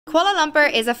Kuala Lumpur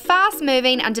is a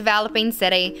fast-moving and developing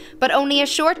city, but only a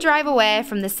short drive away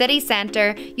from the city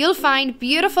centre, you'll find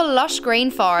beautiful lush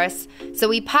green forests. So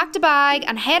we packed a bag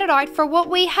and headed out for what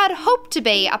we had hoped to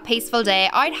be a peaceful day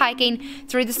out hiking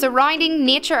through the surrounding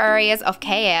nature areas of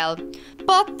KL.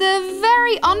 But the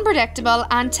very unpredictable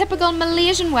and typical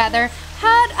Malaysian weather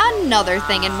had another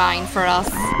thing in mind for us.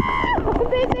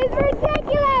 This is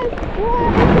ridiculous!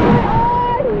 What is going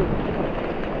on?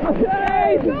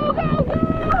 Okay, go, go, go!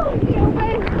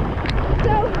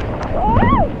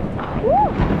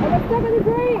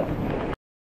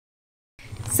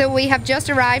 So we have just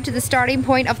arrived to the starting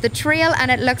point of the trail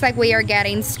and it looks like we are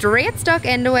getting straight stuck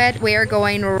into it. We are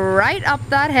going right up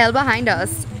that hill behind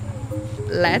us.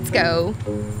 Let's go.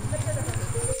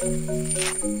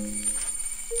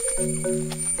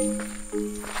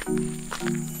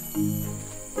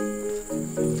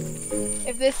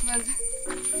 If this was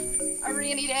a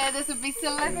rainy day, this would be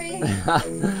slippery.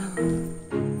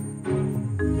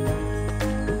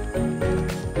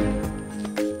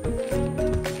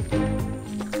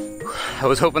 I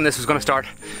was hoping this was going to start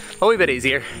a wee bit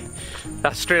easier.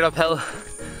 That straight uphill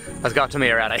has got to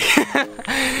me already.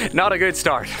 Not a good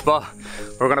start, but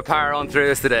we're going to power on through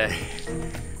this today.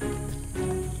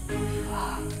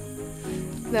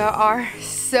 There are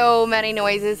so many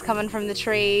noises coming from the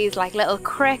trees, like little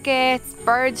crickets,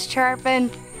 birds chirping.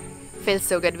 Feels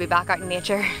so good to be back out in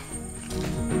nature.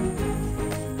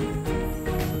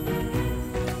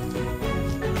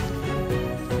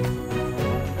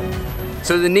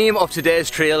 So the name of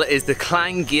today's trail is the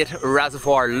Klang Gate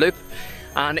Reservoir Loop,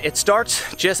 and it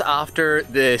starts just after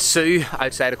the zoo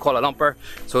outside of Kuala Lumpur,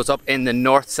 so it's up in the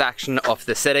north section of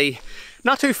the city.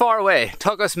 Not too far away.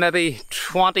 Took us maybe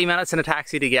 20 minutes in a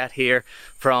taxi to get here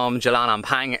from Jalan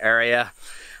Ampang area.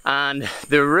 And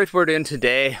the route we're doing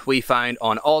today we found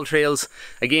on All Trails.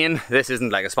 Again, this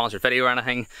isn't like a sponsored video or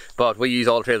anything, but we use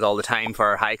All Trails all the time for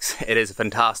our hikes. It is a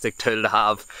fantastic tool to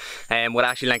have. We'll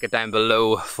actually link it down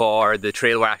below for the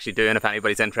trail we're actually doing if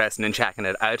anybody's interested in checking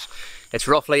it out. It's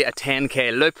roughly a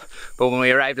 10k loop, but when we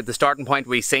arrived at the starting point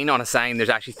we seen on a sign there's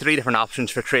actually 3 different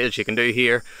options for trails you can do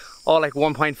here, all like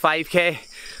 1.5k,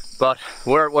 but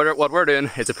what we're doing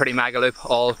is a pretty mega loop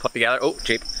all put together. Oh,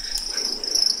 Jeep.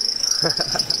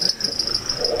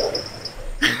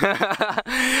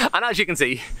 And as you can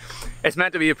see, it's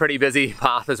meant to be a pretty busy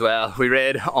path as well. We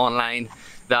read online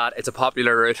that it's a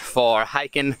popular route for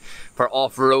hiking, for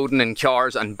off-roading in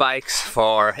cars and bikes,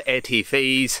 for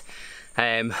ATVs,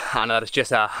 and that it's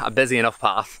just a busy enough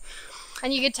path.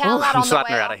 And you could tell that on the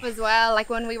way up as well,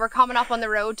 like when we were coming up on the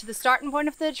road to the starting point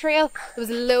of the trail, there was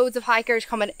loads of hikers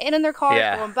coming in their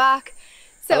cars, going back.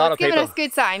 So it's giving us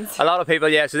good signs. A lot of people,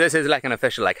 yeah, so this is like an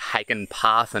official like hiking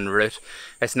path and route.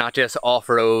 It's not just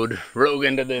off-road, rogue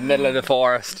into the middle of the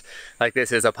forest. Like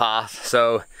this is a path.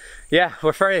 So yeah,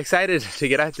 we're very excited to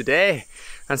get out today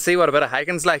and see what a bit of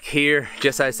hiking's like here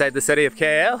just outside the city of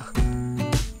KL.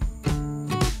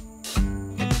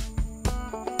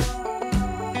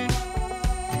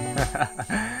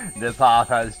 The path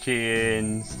has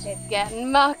changed. It's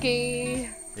getting mucky.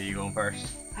 Are you going first?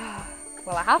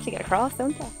 Well, I have to get across,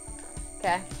 don't I?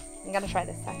 Okay, I'm gonna try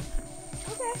this time.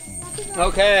 Okay.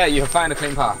 Okay, you have found a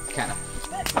clean path, kind of.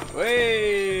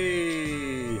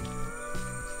 Whee!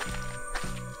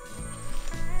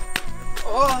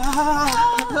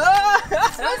 Oh!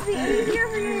 It's supposed to be easier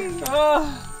for you. Oh.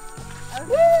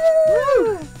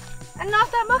 Woo! And not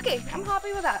that mucky. I'm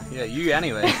happy with that. Yeah, you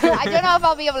anyway. I don't know if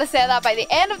I'll be able to say that by the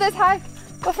end of this hike,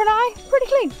 but for now, pretty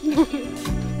clean.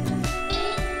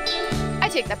 I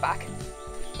take that back.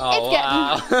 Oh, it's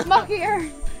getting muckier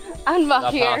and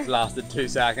muckier. That path lasted 2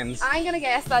 seconds. I'm gonna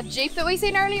guess that Jeep that we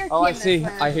seen earlier. Oh, I see.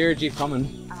 I hear a Jeep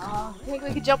coming. Oh, I think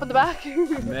we could jump in the back.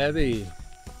 Maybe.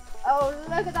 Oh,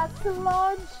 look at that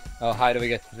sludge. Oh, how do we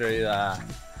get through that?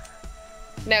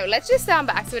 No, let's just stand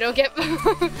back so we don't get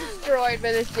destroyed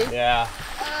by this Jeep. Yeah.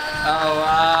 Oh,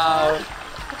 wow.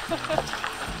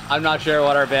 I'm not sure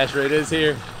what our best route is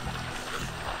here.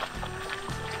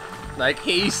 Like,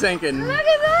 he's sinking. Look at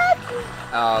that!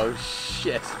 Oh,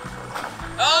 shit.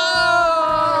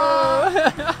 Oh!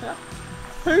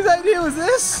 Whose idea was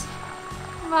this?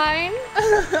 Mine.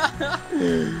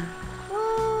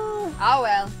 Oh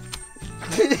well.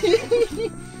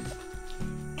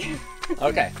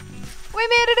 Okay. We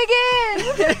made it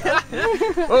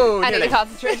again! Oh, I need to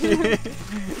concentrate.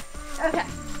 Okay.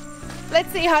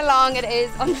 Let's see how long it is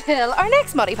until our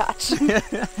next muddy patch. And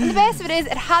the best of it is,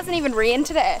 it hasn't even rained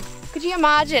today. Could you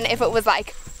imagine if it was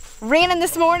like raining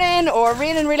this morning or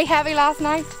raining really heavy last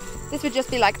night? This would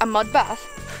just be like a mud bath.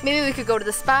 Maybe we could go to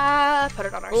the spa, put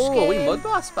it on our skin. Oh, a wee mud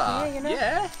bath spa. Yeah, you know.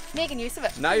 Yeah. Making use of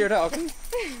it. Now you're talking.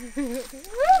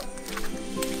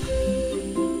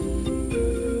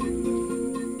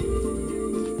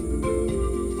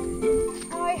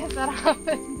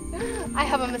 happened. I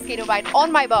have a mosquito bite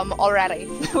on my bum already.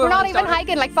 We're not even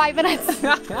hiking, like 5 minutes.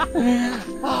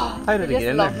 Oh, How did they it get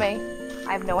in love there? me.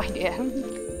 I have no idea.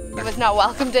 It was not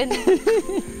welcomed in.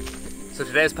 So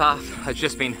today's path has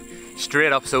just been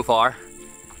straight up so far,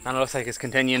 and it looks like it's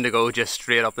continuing to go just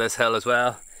straight up this hill as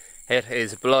well. It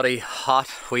is bloody hot.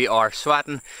 We are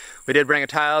sweating. We did bring a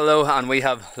towel though, and we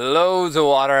have loads of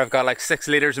water. I've got like 6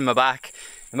 litres in my bag,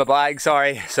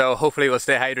 sorry. So hopefully we'll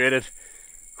stay hydrated.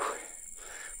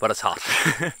 But it's hot.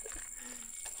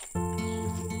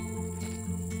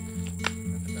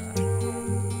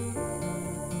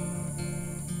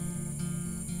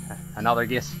 Another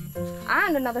gate.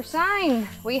 And another sign.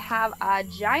 We have a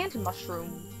giant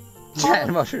mushroom.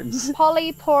 Giant mushrooms.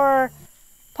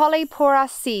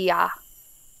 Polyporacea.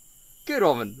 Good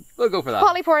woman. We'll go for that.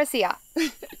 Polyporacea.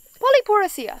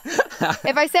 Polyporacea.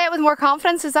 If I say it with more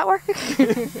confidence, does that work?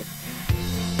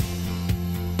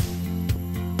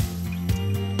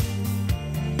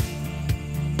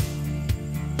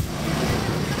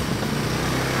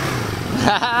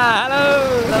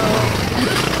 Hello.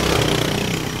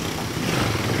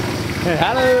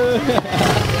 Hello.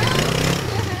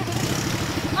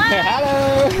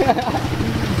 Hello.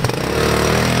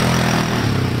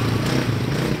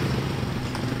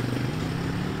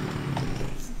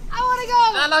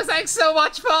 That looks like so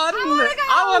much fun!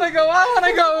 I wanna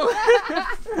go!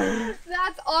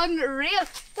 That's unreal.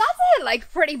 That's a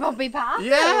like pretty bumpy path.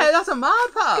 Yeah, that's a mad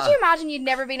path. Could you imagine you'd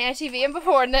never been ATVing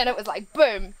before and then it was like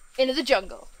boom, into the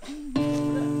jungle?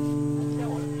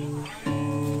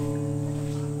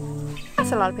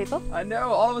 That's a lot of people. I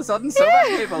know, all of a sudden so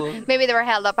many people. Maybe they were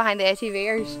held up behind the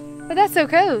ATVers. But that's so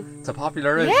cool. It's a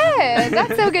popular route. Yeah,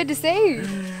 that's so good to see.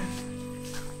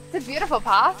 It's a beautiful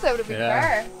path though, to be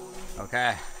fair.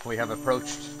 Okay, we have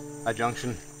approached a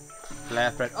junction.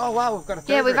 Left, right. Oh wow, we've got a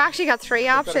third Yeah, we've route. actually got 3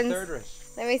 options. Got a third route.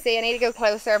 Let me see, I need to go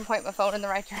closer and point my phone in the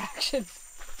right direction.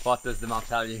 What does the map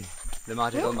tell you? The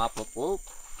magical map. Whoop.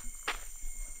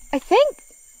 I think...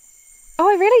 Oh,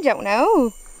 I really don't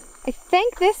know. I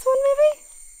think this one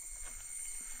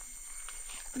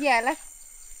maybe? Yeah, let's...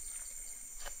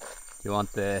 Do you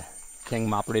want the king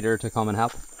map reader to come and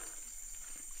help?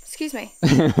 Excuse me.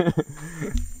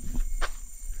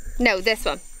 No, this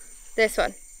one. This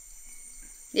one.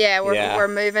 Yeah, we're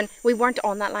moving. We weren't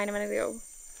on that line a minute ago.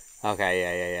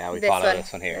 Okay, yeah. We This follow one.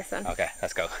 this one here. This one. Okay,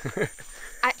 let's go.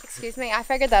 Excuse me, I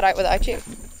figured that out without you.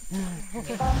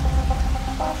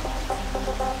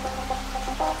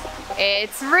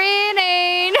 It's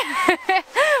raining!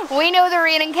 We know the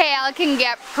rain in KL can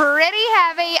get pretty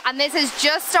heavy, and this has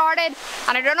just started,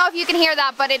 and I don't know if you can hear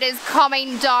that, but it is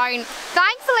coming down.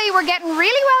 Thankfully, we're getting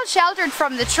really well sheltered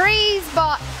from the trees,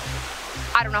 but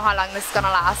I don't know how long this is gonna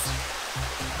last.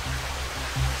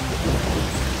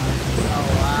 Oh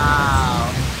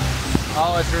wow.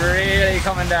 Oh, it's really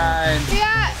coming down.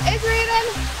 Yeah, it's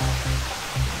raining.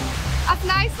 That's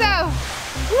nice though.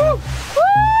 Woo!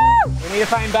 Woo! We need to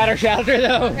find better shelter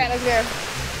though. Okay, let's go.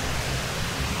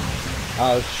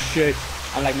 Oh shoot.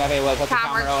 I'm like, maybe we'll put the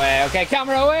camera away. Okay,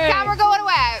 camera away. Camera going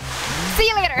away. See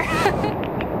you later.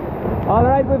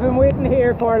 Alright, we've been waiting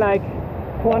here for like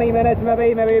 20 minutes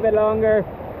maybe a bit longer,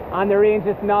 and the rain's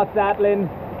just not settling.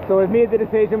 So we've made the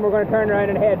decision we're going to turn around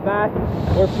and head back.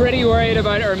 We're pretty worried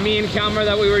about our main camera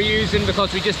that we were using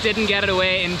because we just didn't get it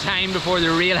away in time before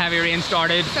the real heavy rain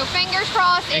started. So fingers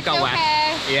crossed, It got okay. wet.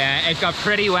 Yeah, it got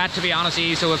pretty wet to be honest with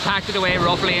you. So we've packed it away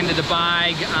roughly into the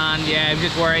bag, and yeah, I'm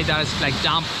just worried that it's like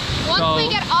damp. Once we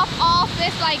get up off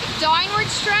this like downward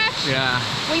stretch,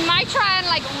 we might try and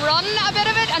like run a bit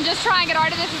of it and just try and get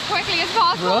out of this as quickly as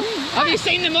possible. Have you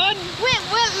seen the mud?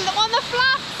 On the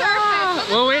flat surface.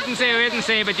 We'll wait and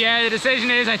see, but yeah, the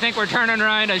decision is I think we're turning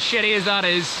around, as shitty as that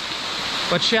is.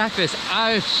 But check this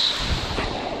out.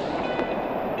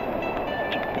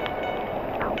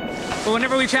 But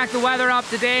whenever we checked the weather app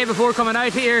today before coming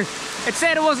out here, it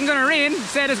said it wasn't going to rain, it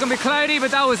said it was going to be cloudy,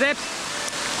 but that was it.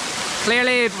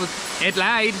 Clearly it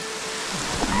lied.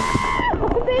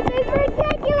 This is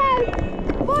ridiculous!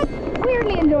 But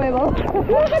weirdly enjoyable.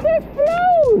 Look at this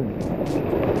flow!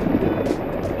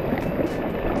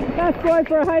 That's going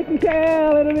for a hike in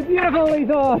KL. It'll be beautiful, we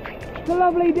thought. It's a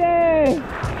lovely day.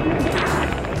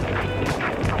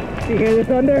 You hear the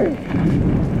thunder?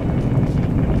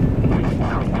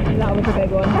 That was a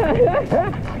big one.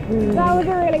 That was a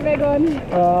really big one.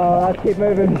 Oh, let's keep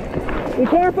moving. Be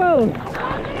careful.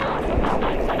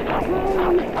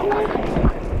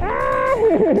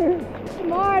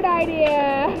 Smart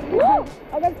idea. Woo!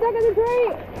 I got stuck in the tree.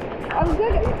 I'm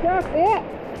stuck. Yeah.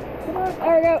 Come on.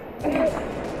 There we go.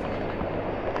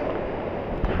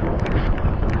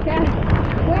 Okay.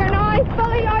 We're now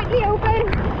fully out in the open.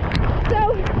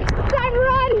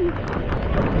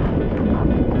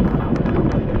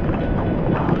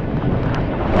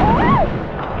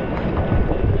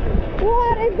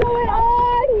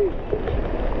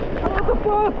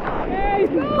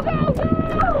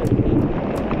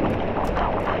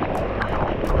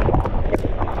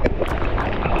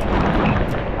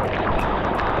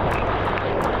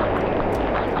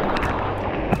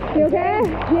 You okay?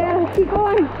 Yeah, let's keep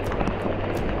going.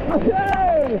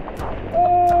 Okay.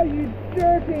 Oh, you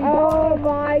dirty Oh dog.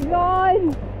 my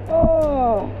god.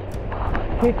 Oh.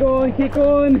 Keep going, keep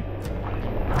going.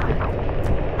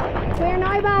 We're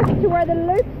now back to where the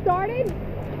loop started.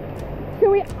 So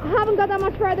we haven't got that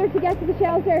much further to get to the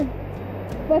shelter.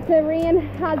 But the rain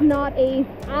has not eased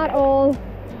at all.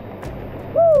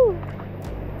 Woo!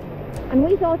 And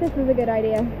we thought this was a good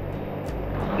idea.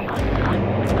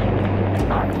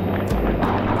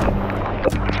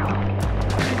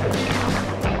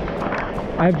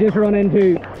 I've just run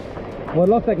into what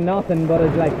looks like nothing, but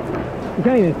it's like, you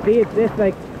can't even see it. This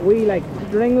like wee like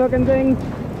string looking thing.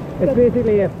 It's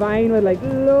basically a vine with like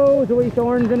loads of wee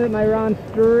thorns in it, and I ran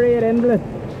straight into it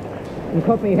and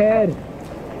cut my head.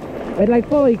 It like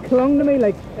fully clung to me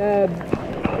like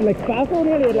Spasmo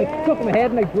nearly. It like stuck in my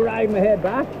head and like dragged my head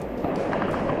back.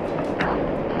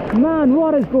 Man,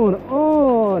 what is going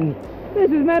on? This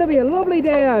is meant to be a lovely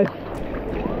day out.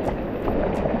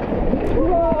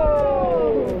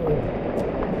 Whoa!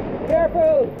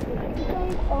 Careful!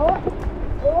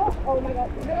 Oh my god.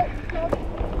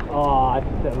 Oh, it's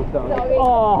so sorry.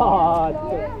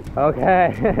 Oh,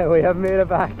 okay, we have made it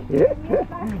back. Back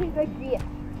to the gate.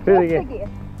 Through the Just gate.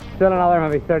 Still another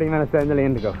maybe 30 minutes down the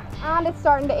lane to go. And it's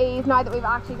starting to ease now that we've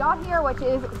actually got here, which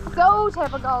is so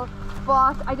typical,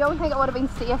 but I don't think it would have been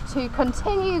safe to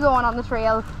continue going on the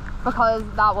trail because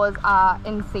that was an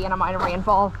insane amount of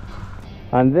rainfall.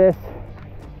 And this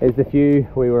is the view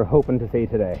we were hoping to see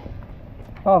today.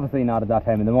 Obviously not at that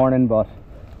time in the morning, but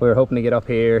we were hoping to get up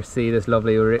here, see this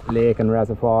lovely lake and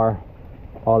reservoir,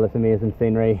 all this amazing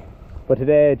scenery. But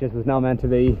today it just was not meant to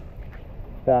be.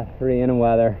 That rain and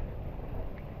weather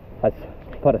has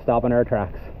put a stop in our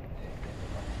tracks.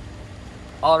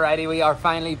 Alrighty, we are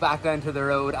finally back down to the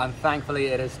road, and thankfully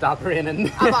it has stopped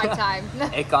raining. About time.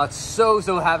 It got so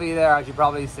heavy there, as you've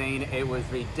probably seen. It was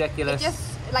ridiculous. It just,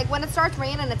 like when it starts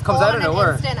raining, it's comes all out in of an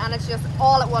nowhere. instant and it's just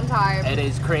all at one time. It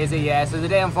is crazy, yeah. So the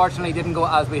day unfortunately didn't go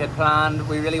as we had planned.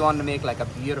 We really wanted to make like a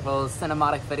beautiful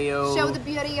cinematic video. Show the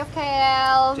beauty of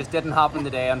KL. Just didn't happen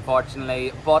today,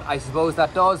 unfortunately. But I suppose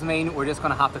that does mean we're just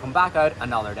going to have to come back out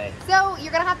another day. So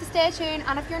you're going to have to stay tuned,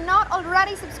 and if you're not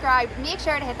already subscribed, make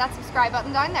sure to hit that subscribe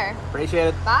button down there. Appreciate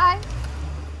it. Bye.